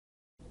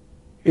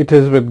It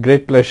is with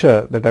great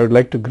pleasure that I would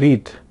like to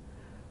greet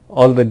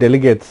all the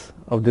delegates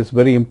of this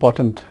very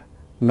important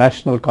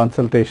national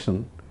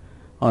consultation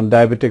on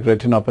diabetic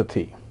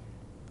retinopathy.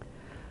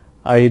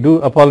 I do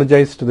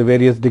apologize to the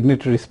various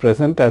dignitaries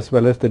present as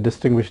well as the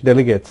distinguished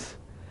delegates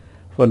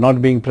for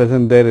not being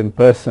present there in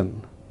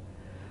person,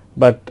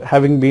 but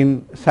having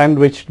been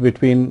sandwiched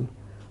between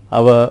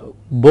our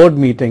board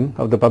meeting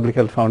of the Public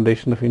Health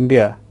Foundation of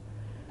India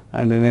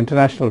and an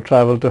international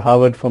travel to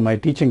Harvard for my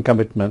teaching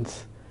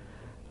commitments,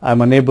 I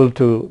am unable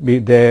to be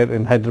there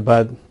in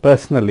Hyderabad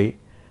personally,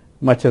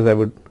 much as I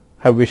would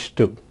have wished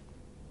to.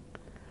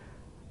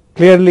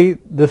 Clearly,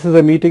 this is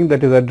a meeting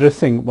that is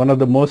addressing one of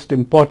the most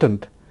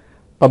important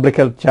public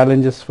health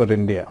challenges for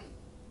India.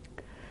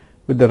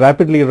 With the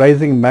rapidly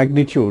rising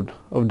magnitude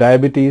of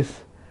diabetes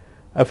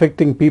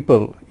affecting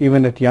people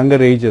even at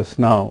younger ages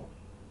now,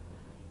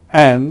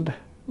 and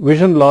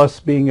vision loss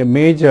being a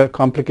major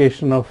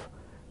complication of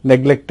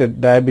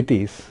neglected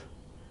diabetes,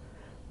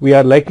 we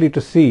are likely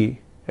to see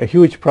a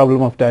huge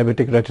problem of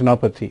diabetic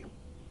retinopathy.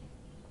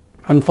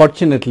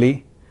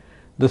 Unfortunately,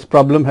 this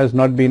problem has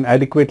not been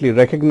adequately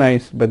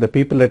recognized by the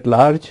people at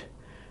large,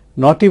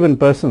 not even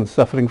persons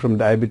suffering from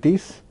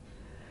diabetes,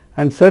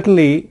 and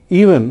certainly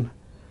even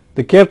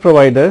the care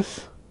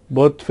providers,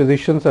 both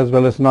physicians as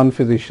well as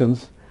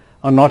non-physicians,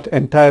 are not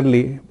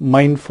entirely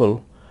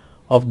mindful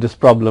of this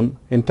problem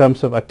in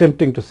terms of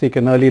attempting to seek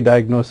an early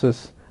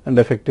diagnosis and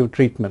effective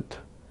treatment.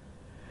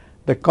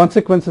 The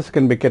consequences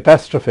can be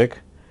catastrophic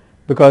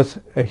because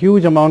a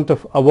huge amount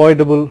of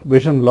avoidable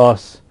vision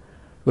loss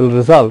will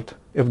result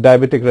if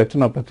diabetic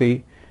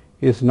retinopathy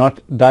is not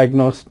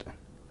diagnosed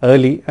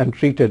early and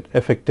treated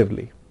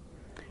effectively.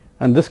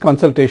 And this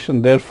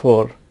consultation,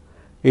 therefore,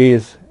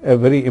 is a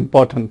very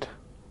important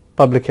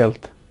public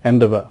health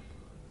endeavor.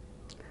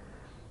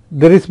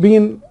 There has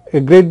been a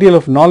great deal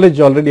of knowledge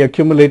already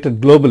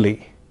accumulated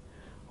globally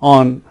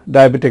on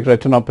diabetic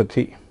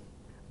retinopathy,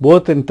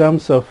 both in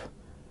terms of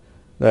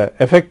the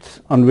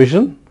effects on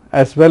vision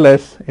as well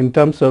as in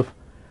terms of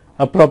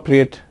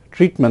appropriate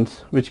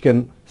treatments which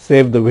can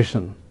save the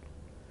vision.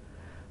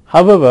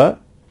 However,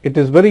 it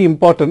is very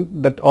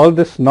important that all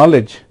this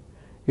knowledge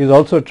is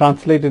also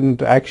translated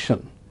into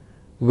action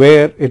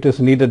where it is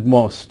needed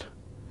most,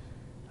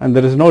 and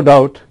there is no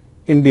doubt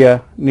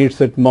India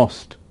needs it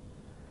most.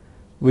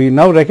 We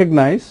now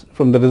recognize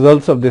from the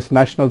results of this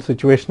national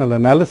situational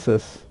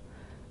analysis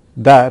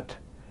that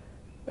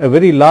a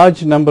very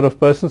large number of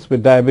persons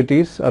with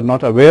diabetes are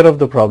not aware of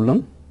the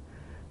problem,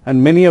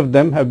 and many of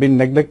them have been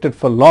neglected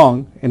for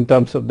long in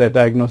terms of their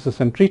diagnosis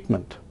and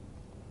treatment.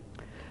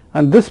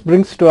 And this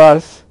brings to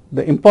us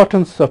the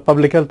importance of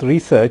public health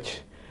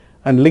research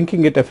and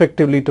linking it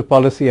effectively to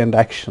policy and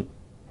action.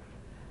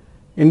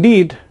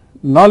 Indeed,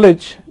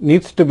 knowledge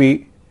needs to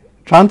be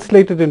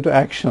translated into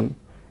action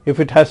if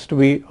it has to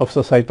be of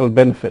societal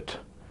benefit.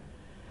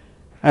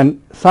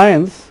 And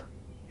science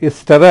is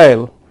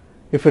sterile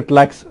if it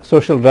lacks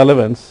social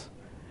relevance,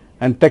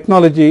 and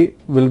technology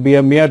will be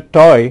a mere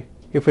toy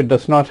if it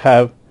does not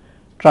have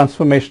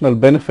transformational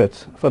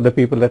benefits for the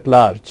people at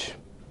large.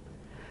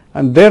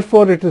 And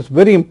therefore, it is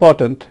very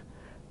important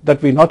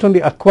that we not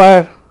only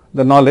acquire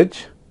the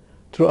knowledge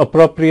through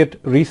appropriate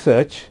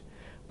research,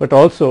 but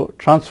also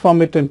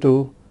transform it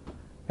into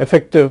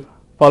effective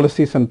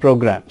policies and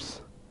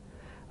programs.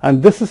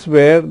 And this is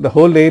where the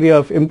whole area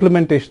of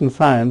implementation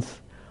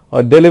science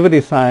or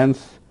delivery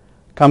science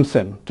comes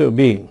into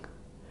being.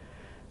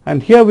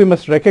 And here we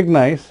must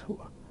recognize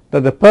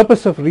that the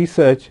purpose of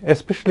research,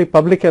 especially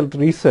public health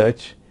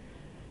research,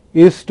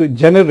 is to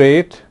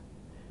generate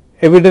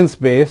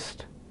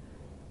evidence-based,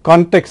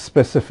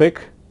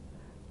 context-specific,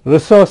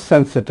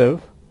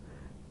 resource-sensitive,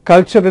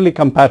 culturally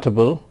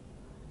compatible,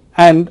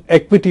 and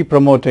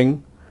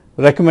equity-promoting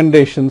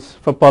recommendations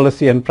for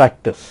policy and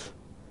practice.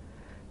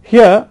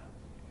 Here,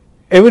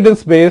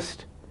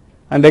 evidence-based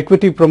and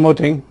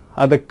equity-promoting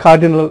are the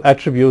cardinal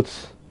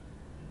attributes.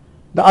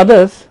 The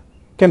others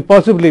can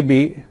possibly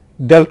be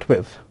dealt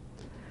with.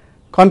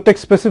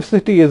 Context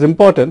specificity is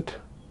important,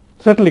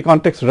 certainly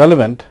context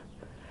relevant,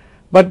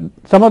 but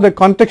some of the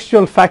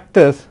contextual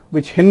factors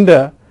which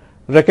hinder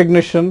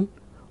recognition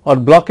or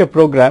block a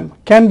program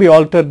can be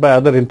altered by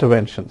other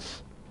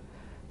interventions.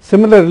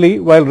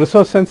 Similarly, while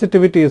resource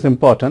sensitivity is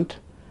important,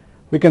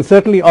 we can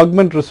certainly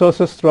augment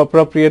resources through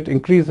appropriate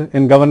increase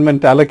in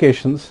government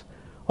allocations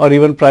or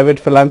even private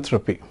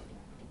philanthropy.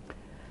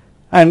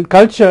 And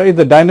culture is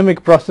a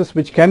dynamic process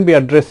which can be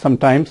addressed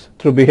sometimes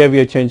through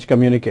behavior change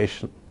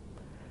communication.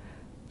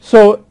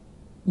 So,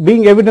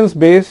 being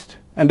evidence-based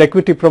and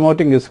equity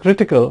promoting is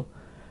critical,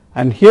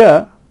 and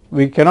here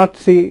we cannot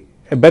see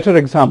a better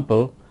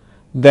example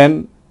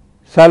than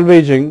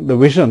salvaging the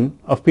vision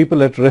of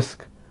people at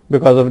risk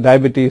because of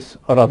diabetes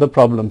or other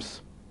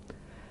problems.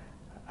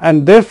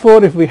 And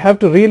therefore, if we have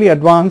to really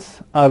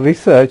advance our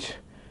research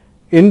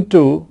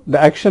into the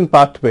action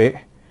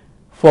pathway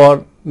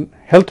for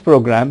health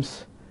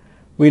programs,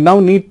 we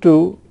now need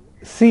to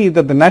see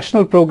that the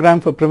National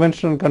Program for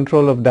Prevention and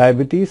Control of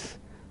Diabetes,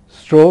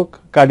 Stroke,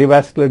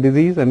 Cardiovascular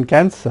Disease and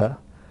Cancer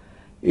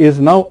is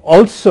now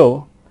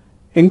also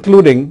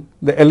including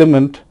the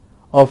element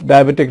of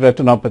diabetic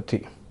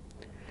retinopathy.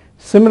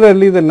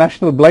 Similarly, the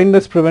National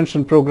Blindness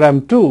Prevention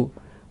Program too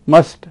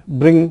must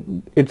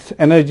bring its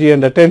energy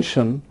and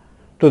attention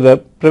to the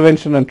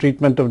prevention and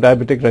treatment of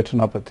diabetic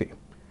retinopathy.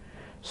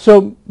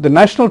 So the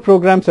national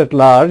programs at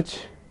large,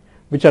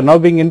 which are now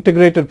being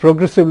integrated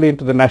progressively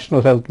into the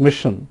National Health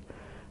Mission,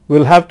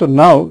 will have to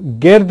now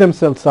gear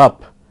themselves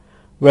up,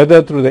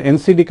 whether through the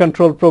NCD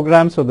control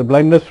programs or the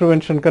blindness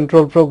prevention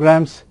control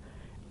programs,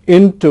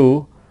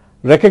 into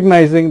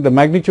recognizing the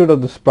magnitude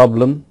of this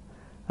problem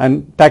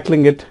and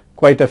tackling it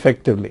quite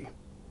effectively.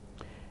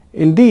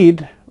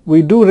 Indeed,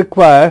 we do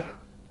require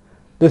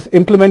this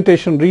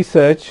implementation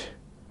research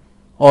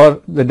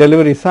or the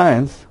delivery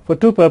science for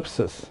two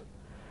purposes.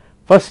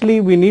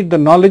 Firstly, we need the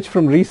knowledge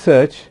from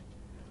research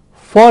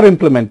for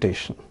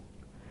implementation.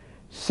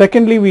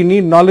 Secondly, we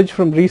need knowledge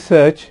from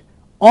research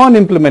on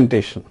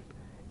implementation,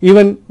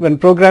 even when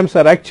programs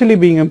are actually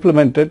being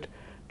implemented,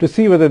 to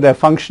see whether they are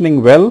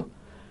functioning well,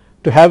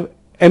 to have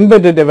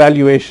embedded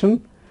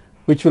evaluation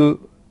which will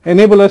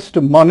enable us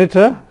to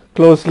monitor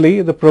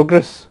closely the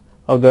progress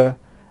of the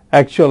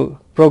actual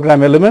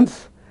program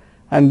elements,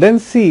 and then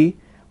see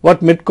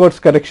what mid-course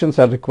corrections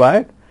are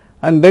required,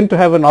 and then to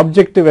have an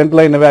objective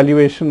end-line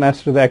evaluation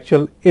as to the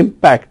actual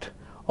impact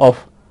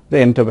of the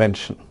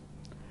intervention.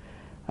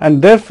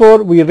 And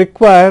therefore, we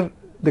require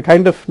the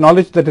kind of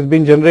knowledge that has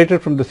been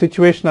generated from the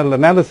situational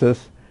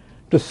analysis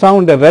to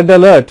sound a red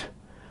alert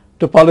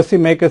to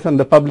policymakers and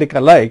the public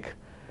alike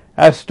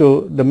as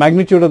to the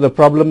magnitude of the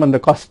problem and the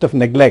cost of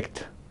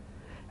neglect.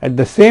 At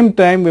the same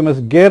time, we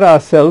must gear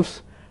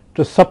ourselves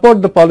to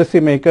support the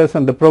policymakers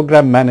and the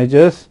program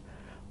managers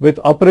with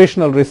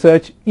operational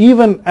research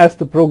even as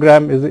the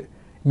program is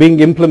being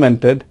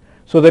implemented,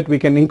 so that we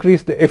can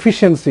increase the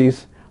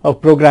efficiencies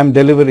of program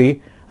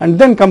delivery and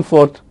then come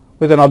forth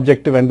with an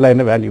objective end-line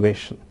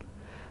evaluation.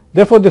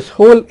 Therefore, this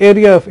whole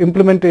area of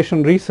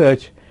implementation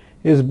research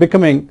is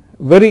becoming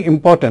very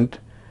important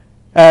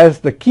as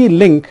the key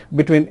link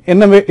between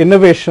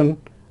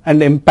innovation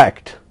and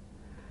impact.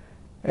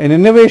 An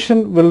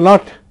innovation will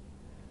not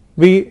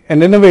be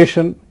an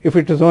innovation if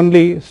it is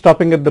only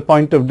stopping at the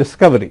point of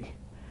discovery.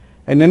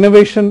 An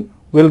innovation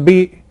will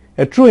be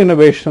a true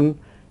innovation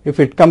if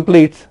it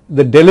completes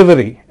the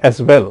delivery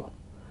as well.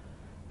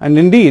 And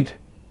indeed,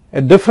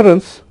 a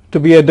difference, to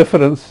be a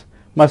difference,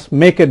 must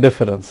make a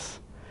difference.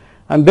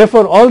 And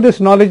therefore, all this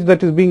knowledge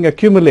that is being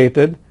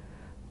accumulated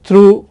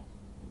through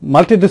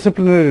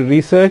multidisciplinary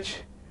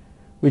research,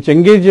 which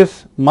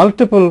engages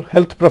multiple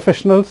health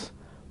professionals,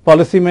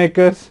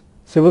 policymakers,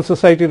 civil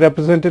society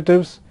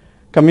representatives,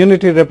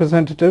 community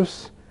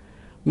representatives,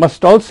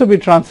 must also be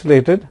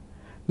translated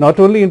not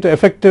only into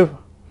effective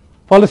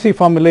policy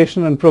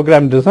formulation and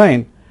program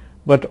design,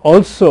 but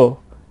also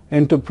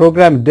into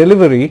program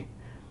delivery,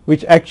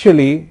 which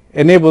actually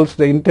enables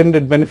the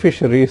intended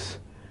beneficiaries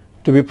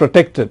to be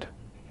protected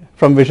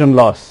from vision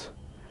loss.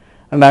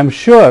 And I am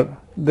sure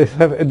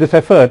this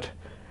effort,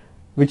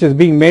 which is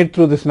being made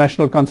through this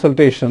national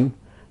consultation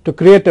to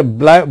create a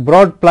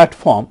broad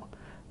platform,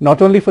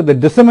 not only for the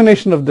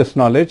dissemination of this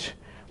knowledge,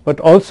 but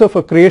also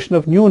for creation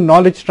of new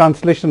knowledge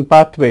translation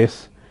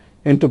pathways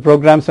into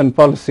programs and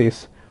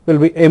policies, will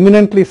be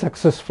eminently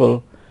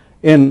successful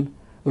in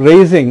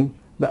raising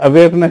the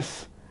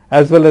awareness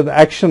as well as the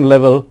action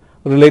level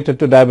related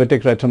to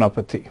diabetic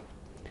retinopathy.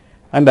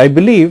 And I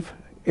believe,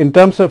 in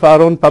terms of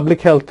our own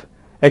public health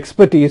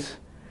expertise,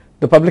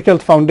 the Public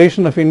Health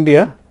Foundation of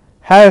India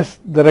has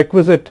the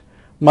requisite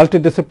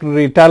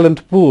multidisciplinary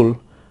talent pool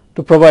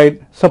to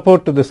provide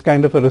support to this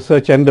kind of a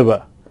research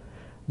endeavor.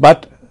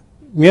 But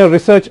mere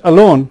research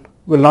alone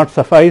will not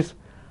suffice.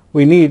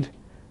 We need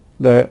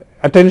the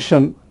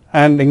attention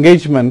and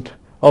engagement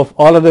of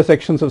all other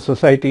sections of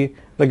society,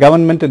 the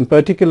government in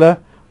particular,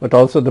 but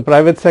also the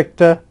private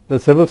sector, the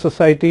civil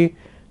society,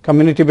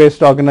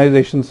 community-based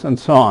organizations, and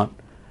so on.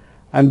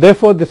 And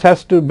therefore, this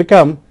has to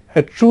become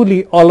a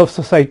truly all of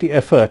society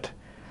effort,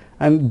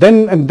 and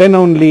then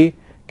only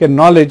can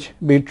knowledge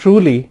be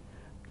truly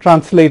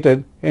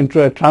translated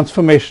into a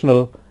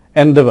transformational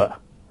endeavor.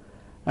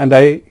 And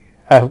I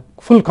have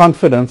full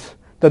confidence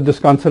that this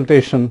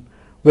consultation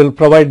will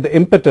provide the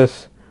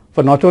impetus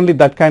for not only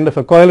that kind of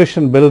a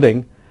coalition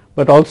building,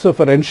 but also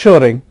for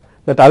ensuring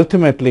that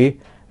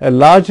ultimately a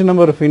large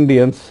number of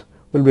Indians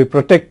will be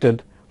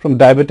protected from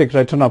diabetic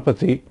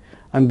retinopathy,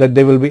 and that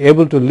they will be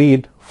able to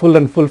lead full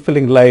and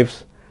fulfilling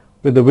lives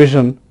with the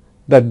vision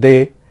that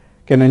they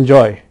can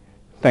enjoy.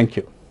 Thank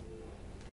you.